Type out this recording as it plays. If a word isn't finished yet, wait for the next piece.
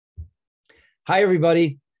Hi,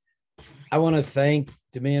 everybody. I want to thank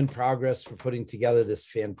Demand Progress for putting together this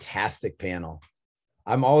fantastic panel.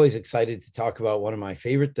 I'm always excited to talk about one of my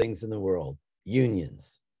favorite things in the world,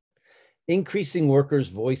 unions. Increasing workers'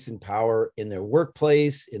 voice and power in their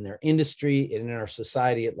workplace, in their industry, and in our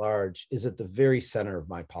society at large is at the very center of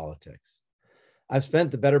my politics. I've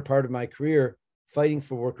spent the better part of my career fighting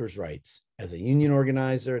for workers' rights as a union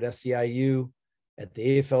organizer at SEIU, at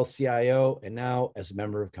the AFL-CIO, and now as a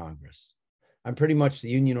member of Congress. I'm pretty much the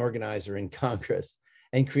union organizer in Congress,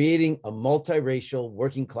 and creating a multiracial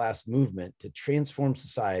working class movement to transform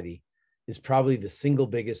society is probably the single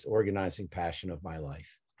biggest organizing passion of my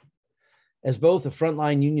life. As both a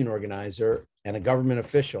frontline union organizer and a government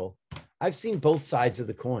official, I've seen both sides of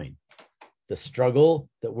the coin, the struggle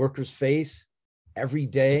that workers face every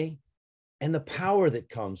day and the power that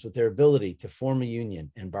comes with their ability to form a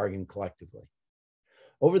union and bargain collectively.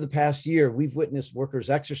 Over the past year, we've witnessed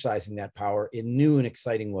workers exercising that power in new and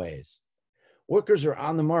exciting ways. Workers are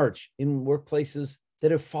on the march in workplaces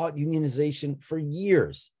that have fought unionization for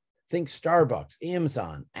years. Think Starbucks,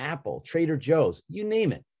 Amazon, Apple, Trader Joe's, you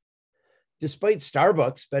name it. Despite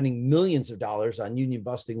Starbucks spending millions of dollars on union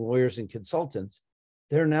busting lawyers and consultants,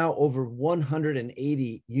 there are now over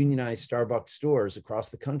 180 unionized Starbucks stores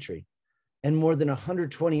across the country, and more than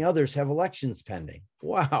 120 others have elections pending.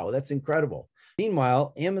 Wow, that's incredible.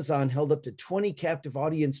 Meanwhile, Amazon held up to 20 captive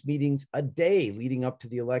audience meetings a day leading up to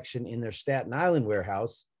the election in their Staten Island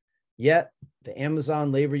warehouse. Yet, the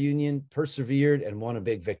Amazon labor union persevered and won a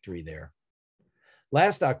big victory there.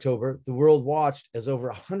 Last October, the world watched as over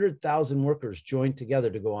 100,000 workers joined together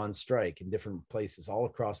to go on strike in different places all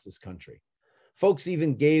across this country. Folks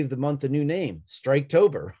even gave the month a new name,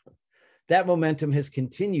 Striketober. That momentum has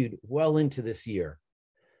continued well into this year.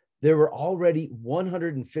 There were already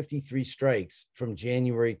 153 strikes from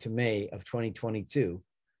January to May of 2022,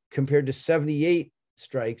 compared to 78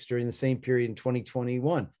 strikes during the same period in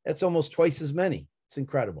 2021. That's almost twice as many. It's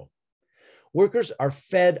incredible. Workers are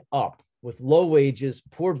fed up with low wages,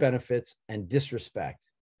 poor benefits, and disrespect,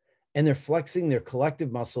 and they're flexing their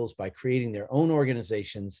collective muscles by creating their own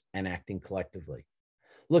organizations and acting collectively.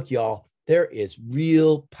 Look, y'all, there is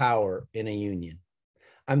real power in a union.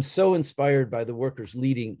 I'm so inspired by the workers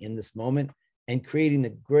leading in this moment and creating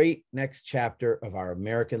the great next chapter of our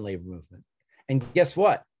American labor movement. And guess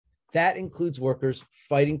what? That includes workers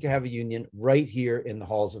fighting to have a union right here in the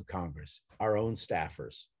halls of Congress, our own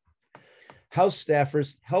staffers. House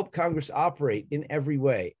staffers help Congress operate in every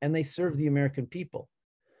way, and they serve the American people.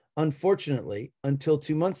 Unfortunately, until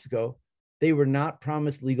 2 months ago, they were not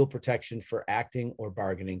promised legal protection for acting or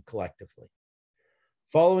bargaining collectively.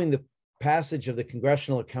 Following the passage of the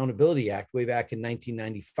Congressional Accountability Act way back in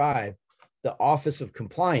 1995, the Office of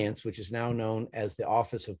Compliance, which is now known as the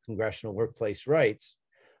Office of Congressional Workplace Rights,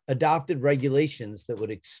 adopted regulations that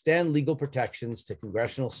would extend legal protections to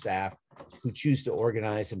congressional staff who choose to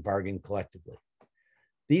organize and bargain collectively.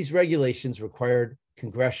 These regulations required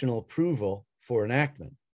congressional approval for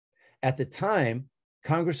enactment. At the time,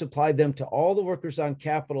 Congress applied them to all the workers on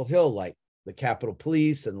Capitol Hill, like the Capitol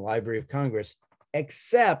Police and the Library of Congress,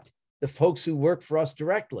 except the folks who work for us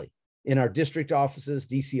directly in our district offices,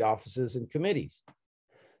 DC offices, and committees.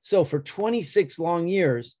 So for 26 long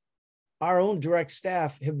years, our own direct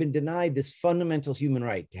staff have been denied this fundamental human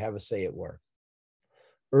right to have a say at work.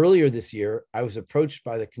 Earlier this year, I was approached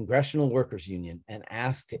by the Congressional Workers Union and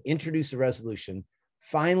asked to introduce a resolution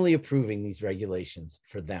finally approving these regulations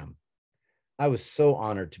for them. I was so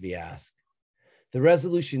honored to be asked. The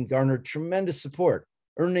resolution garnered tremendous support,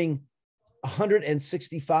 earning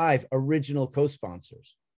 165 original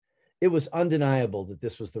co-sponsors. It was undeniable that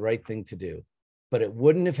this was the right thing to do, but it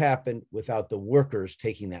wouldn't have happened without the workers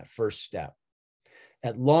taking that first step.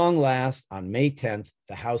 At long last, on May 10th,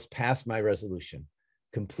 the House passed my resolution,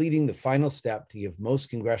 completing the final step to give most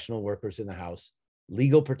congressional workers in the House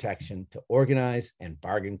legal protection to organize and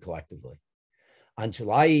bargain collectively. On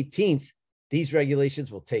July 18th, these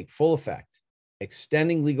regulations will take full effect,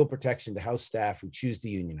 extending legal protection to House staff who choose to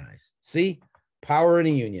unionize. See, power in a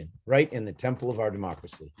union, right in the temple of our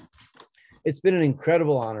democracy. It's been an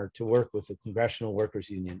incredible honor to work with the Congressional Workers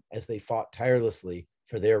Union as they fought tirelessly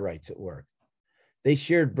for their rights at work. They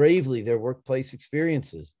shared bravely their workplace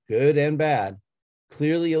experiences, good and bad,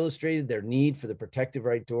 clearly illustrated their need for the protective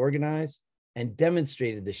right to organize, and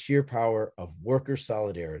demonstrated the sheer power of worker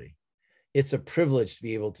solidarity. It's a privilege to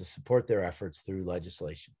be able to support their efforts through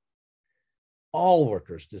legislation. All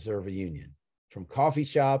workers deserve a union, from coffee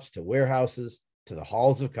shops to warehouses to the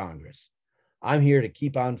halls of Congress. I'm here to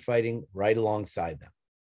keep on fighting right alongside them.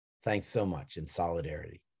 Thanks so much in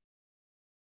solidarity.